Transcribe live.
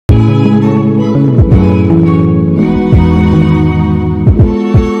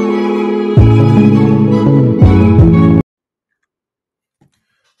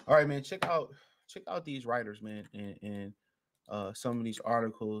right, man. Check out these writers, man, and some of these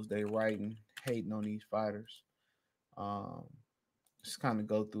articles they writing, hating on these fighters. Um, just kind of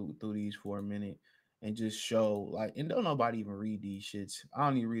go through these for a minute and just show like, and don't nobody even read these shits. I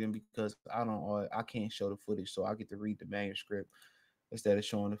don't even read them because I can't show the footage, so I get to read the manuscript instead of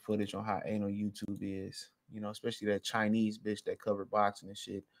showing the footage on how anal YouTube is. Especially that Chinese bitch that covered boxing and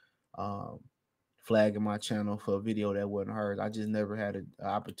shit. Um, Flagging my channel for a video that wasn't hers. I just never had an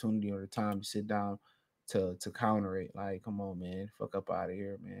opportunity or the time to sit down to counter it. Like, come on, man, fuck up out of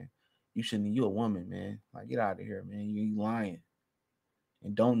here, man. You shouldn't. You a woman, man. Like, get out of here, man. You lying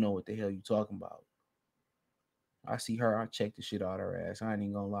and don't know what the hell you talking about. I see her, I check the shit out of her ass. I ain't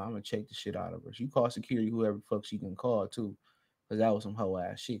even gonna lie, I'm gonna check the shit out of her. She call security, whoever the fuck she can call too, because that was some hoe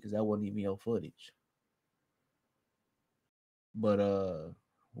ass shit. Because that wasn't even your footage. But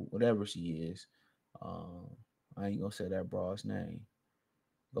whatever she is, um, I ain't gonna say that broad's name.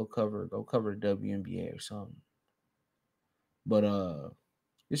 Go cover the WNBA or something. But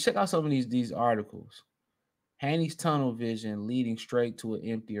just check out some of these articles. Haney's tunnel vision leading straight to an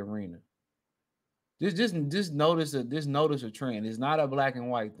empty arena. Just notice a trend. It's not a black and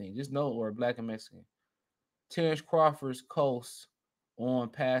white thing. Just know, or black and Mexican. Terrence Crawford's coasts on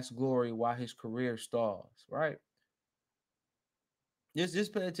past glory while his career stalls. Right.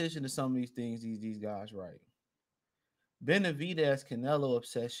 Just pay attention to some of these things these guys write. Benavidez Canelo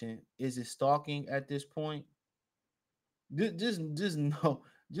obsession, is it stalking at this point? Just know,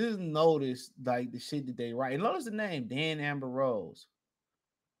 just notice like the shit that they write. And notice the name Dan Ambrose.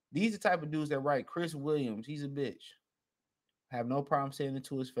 These are the type of dudes that write. Chris Williams, he's a bitch. Have no problem saying it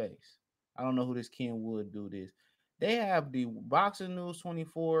to his face. I don't know who this Ken Wood dude is. They have the Boxing News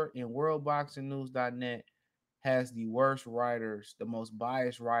 24 and WorldBoxingNews.net has the worst writers, the most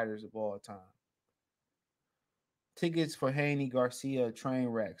biased writers of all time. Tickets for Haney Garcia, train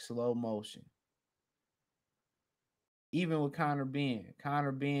wreck, slow motion. Even with Conor Benn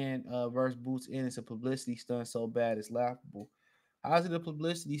versus Boots Ennis, a publicity stunt so bad it's laughable. How's it a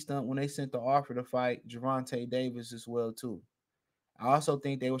publicity stunt when they sent the offer to fight Gervonta Davis as well too? I also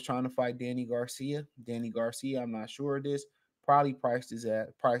think they was trying to fight Danny Garcia. I'm not sure of this. Probably priced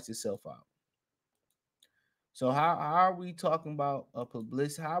itself out. So how are we talking about a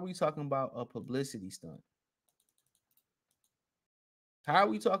publicity? How are we talking about a publicity stunt? How are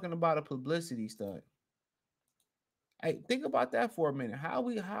we talking about a publicity stunt? Hey, think about that for a minute. How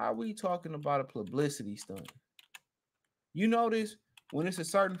are we talking about a publicity stunt? You notice when it's a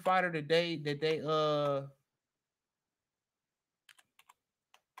certain fighter that they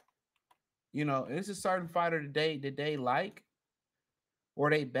it's a certain fighter that they like, or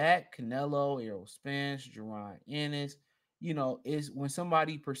they back Canelo, Errol Spence, Jerron Ennis. Is when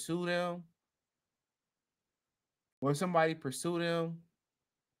somebody pursue them. When somebody pursue them,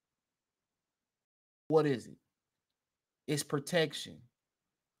 what is it? It's protection.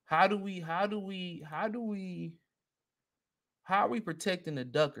 How are we protecting the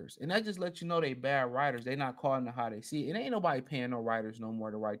duckers? And that just lets you know they bad writers. They not calling it how they see it. And ain't nobody paying no writers no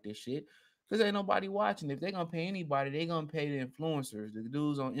more to write this shit. Because ain't nobody watching. If they gonna pay anybody, they gonna pay the influencers, the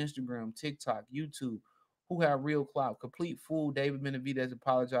dudes on Instagram, TikTok, YouTube, who have real clout. Complete fool. David Benavidez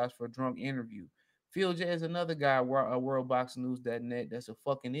apologized for a drunk interview. Phil J is another guy, WorldBoxingNews.net, that's a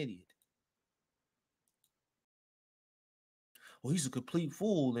fucking idiot. Well, he's a complete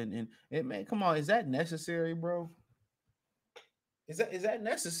fool. And man, come on, is that necessary, bro? Is that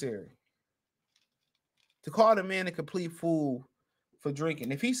necessary? To call the man a complete fool for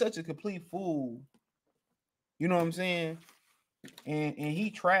drinking. If he's such a complete fool, you know what I'm saying? And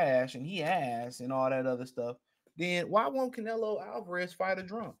he trash and he ass and all that other stuff, then why won't Canelo Alvarez fight a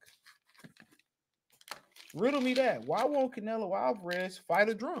drunk? Riddle me that. Why won't Canelo Alvarez fight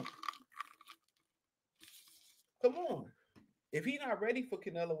a drunk? Come on. If he not ready for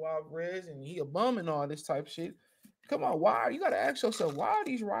Canelo Alvarez and he a bum and all this type of shit, come on. Why? You got to ask yourself, why are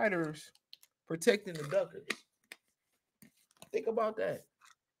these writers protecting the duckers? Think about that.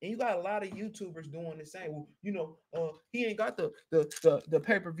 And you got a lot of YouTubers doing the same. He ain't got the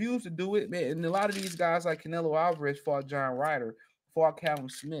pay-per-views to do it, man. And a lot of these guys like Canelo Alvarez fought John Ryder, fought Callum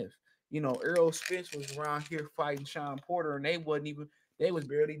Smith. Errol Spence was around here fighting Sean Porter, and they was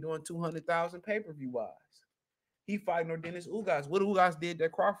barely doing 200,000 pay-per-view wise. He fighting Dennis Ugas. What Ugas did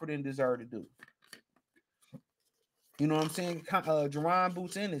that Crawford didn't deserve to do. You know what I'm saying? Jerron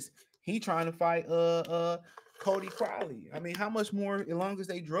Boots Ennis, he trying to fight Cody Crowley. I mean, how much more, as long as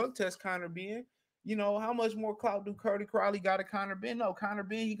they drug test Conor Benn, how much more clout do Cody Crowley got to Conor Benn? No, Conor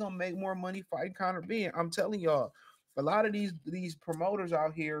Benn, he gonna make more money fighting Conor Benn. I'm telling y'all, a lot of these promoters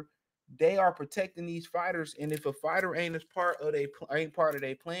out here, They are protecting these fighters, and if a fighter ain't as part of they ain't part of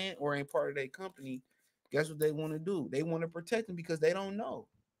their plan or ain't part of their company, guess what they want to do? They want to protect them because they don't know.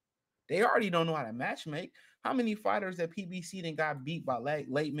 They already don't know how to match make. How many fighters that PBC then got beat by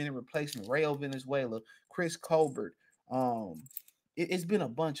late minute replacement? Rayo Venezuela, Chris Colbert. It's been a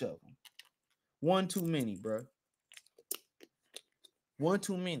bunch of them. One too many, bro. One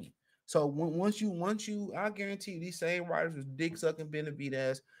too many. So once you, I guarantee you, these same riders was dick sucking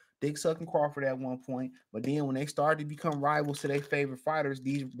Benavidez, dick sucking Crawford at one point. But then when they started to become rivals to their favorite fighters,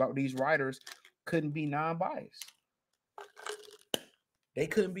 these riders couldn't be non-biased. They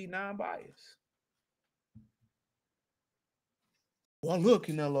couldn't be non-biased. Well, look,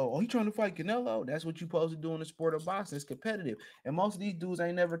 Canelo. Oh, he trying to fight Canelo. That's what you supposed to do in the sport of boxing. It's competitive. And most of these dudes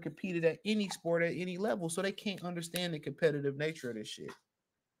ain't never competed at any sport at any level, so they can't understand the competitive nature of this shit.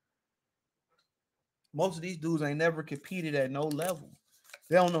 Most of these dudes ain't never competed at no level.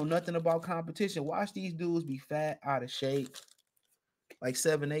 They don't know nothing about competition. Watch these dudes be fat, out of shape, like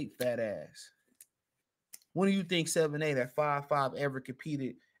 7'8" fat ass. When do you think 7'8" at 5'5" ever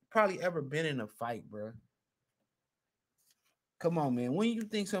competed? Probably ever been in a fight, bro. Come on, man. When you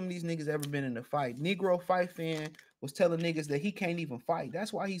think some of these niggas ever been in a fight? Negro Fight Fan was telling niggas that he can't even fight.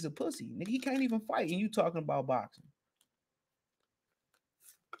 That's why he's a pussy. Nigga, he can't even fight. And you talking about boxing.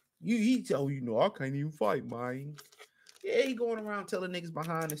 He tell you know I can't even fight, man. Yeah, he going around telling niggas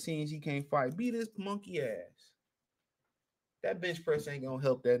behind the scenes he can't fight. Beat his monkey ass. That bench press ain't gonna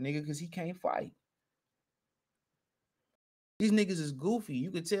help that nigga because he can't fight. These niggas is goofy.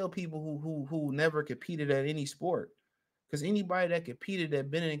 You could tell people who never competed at any sport. Because anybody that competed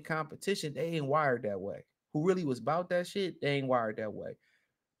that been in competition, they ain't wired that way. Who really was about that shit, they ain't wired that way.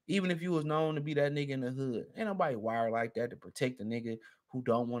 Even if you was known to be that nigga in the hood, ain't nobody wired like that to protect the nigga who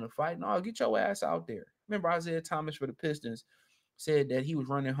don't want to fight. No, get your ass out there. Remember Isaiah Thomas for the Pistons said that he was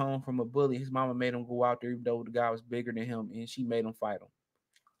running home from a bully. His mama made him go out there even though the guy was bigger than him, and she made him fight him.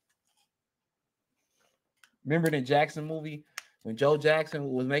 Remember the Jackson movie when Joe Jackson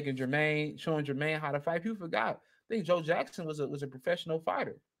was making showing Jermaine how to fight? People forgot. I think Joe Jackson was a professional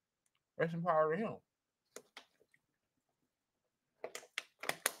fighter. Rest in power to him.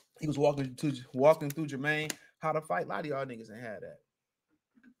 He was walking through Jermaine how to fight. A lot of y'all niggas ain't had that.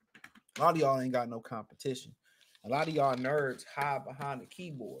 A lot of y'all ain't got no competition. A lot of y'all nerds hide behind the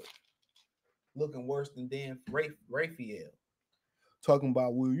keyboard, looking worse than Dan Raphael. Talking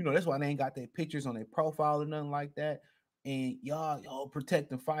about, well, you know, that's why they ain't got their pictures on their profile or nothing like that. And y'all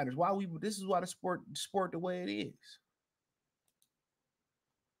protecting fighters. This is why the sport the way it is.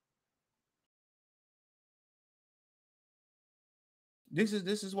 This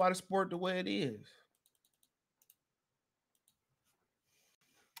is why the sport the way it is.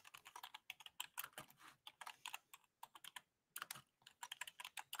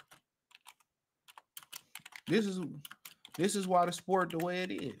 This is why the sport the way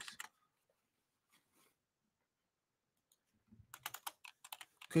it is.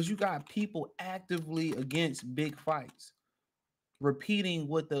 Because you got people actively against big fights, repeating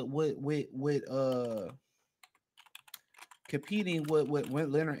competing with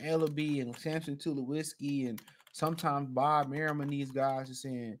Leonard Ellaby and Samson Tulowitzki and sometimes Bob Merriman. These guys are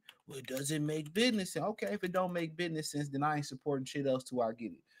saying, "Well, it doesn't make business sense." Okay, if it don't make business sense, then I ain't supporting shit else till I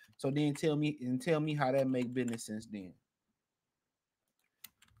get it. So then tell me how that make business sense then.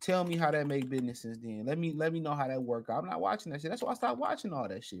 Tell me how that make business sense then. Let me know how that work. I'm not watching that shit. That's why I stopped watching all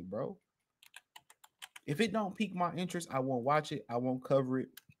that shit, bro. If it don't pique my interest, I won't watch it. I won't cover it.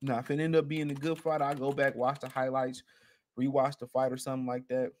 Now, if it end up being a good fight, I go back, watch the highlights, rewatch the fight or something like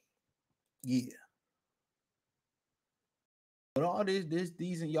that. Yeah. But all these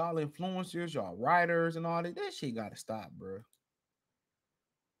and y'all influencers, y'all writers and all that shit got to stop, bro.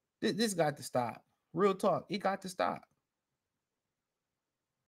 This got to stop. Real talk. It got to stop.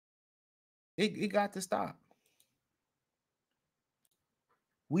 It got to stop.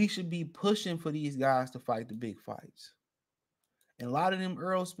 We should be pushing for these guys to fight the big fights. And a lot of them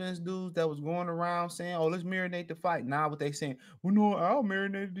Earl Spence dudes that was going around saying, "Oh, let's marinate the fight." Now what they saying? Well, no, I'll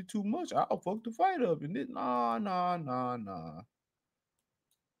marinate it too much. I'll fuck the fight up. And then, nah.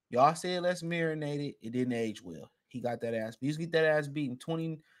 Y'all said let's marinate it. It didn't age well. He got that ass. He used to get that ass beat in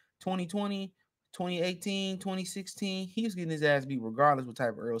 2020, 2018, 2016. He was getting his ass beat regardless what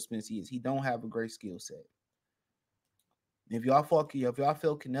type of Earl Spence he is. He don't have a great skill set. If y'all felt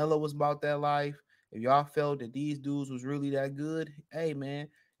Canelo was about that life, if y'all felt that these dudes was really that good, hey man,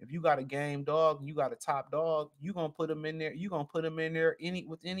 if you got a game dog, you got a top dog, you gonna put them in there. You gonna put them in there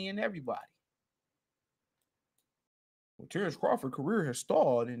with any and everybody. Well, Terrence Crawford's career has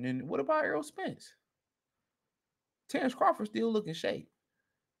stalled, and then what about Errol Spence? Terrence Crawford still looking shape.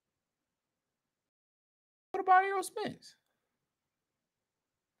 What about Errol Spence?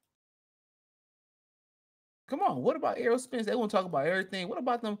 Come on, what about Errol Spence? They want to talk about everything. What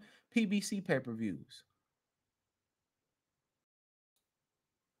about them PBC pay-per-views?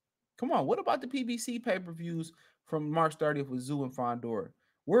 Come on, what about the PBC pay-per-views from March 30th with Zoo and Fondora?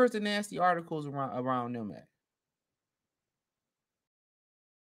 Where's the nasty articles around them at?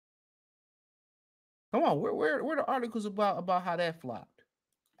 Come on, where the articles about how that flopped?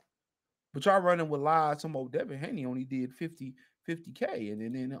 But y'all running with lies. Some old Devin Haney only did 50K,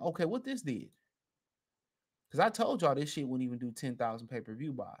 and then okay, what this did? Because I told y'all this shit wouldn't even do 10,000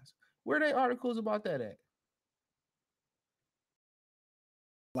 pay-per-view buys. Where are they articles about that at?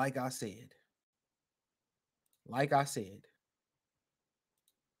 Like I said, like I said,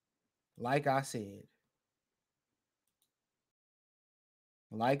 like I said,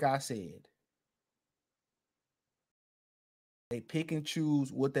 like I said. They pick and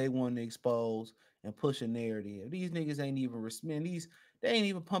choose what they want to expose and push a narrative. These niggas ain't even man, they ain't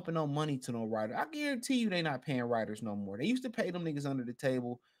even pumping no money to no writer. I guarantee you they not paying writers no more. They used to pay them niggas under the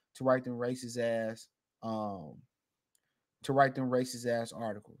table to write them racist ass um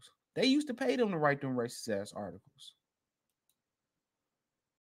articles. They used to pay them to write them racist ass articles.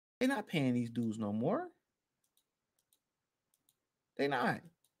 They not paying these dudes no more. They not.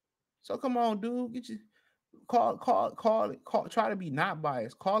 So come on, dude, get you call it. Try to be not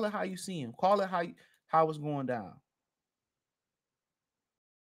biased. Call it how you see him. Call it how it's going down.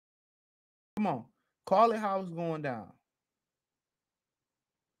 Come on, call it how it's going down.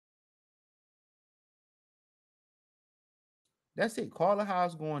 That's it. Call it how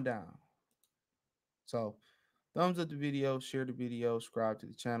it's going down. So, thumbs up the video, share the video, subscribe to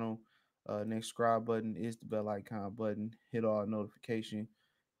the channel. Next subscribe button is the bell icon button. Hit all notification.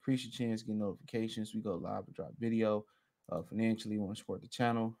 Increase your chance to get notifications. We go live and drop video. Financially, you want to support the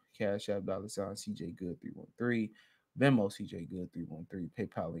channel. Cash App $ CJ Good 313. Venmo CJ Good 313.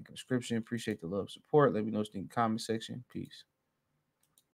 PayPal link in description. Appreciate the love support. Let me know what you think in the comment section. Peace.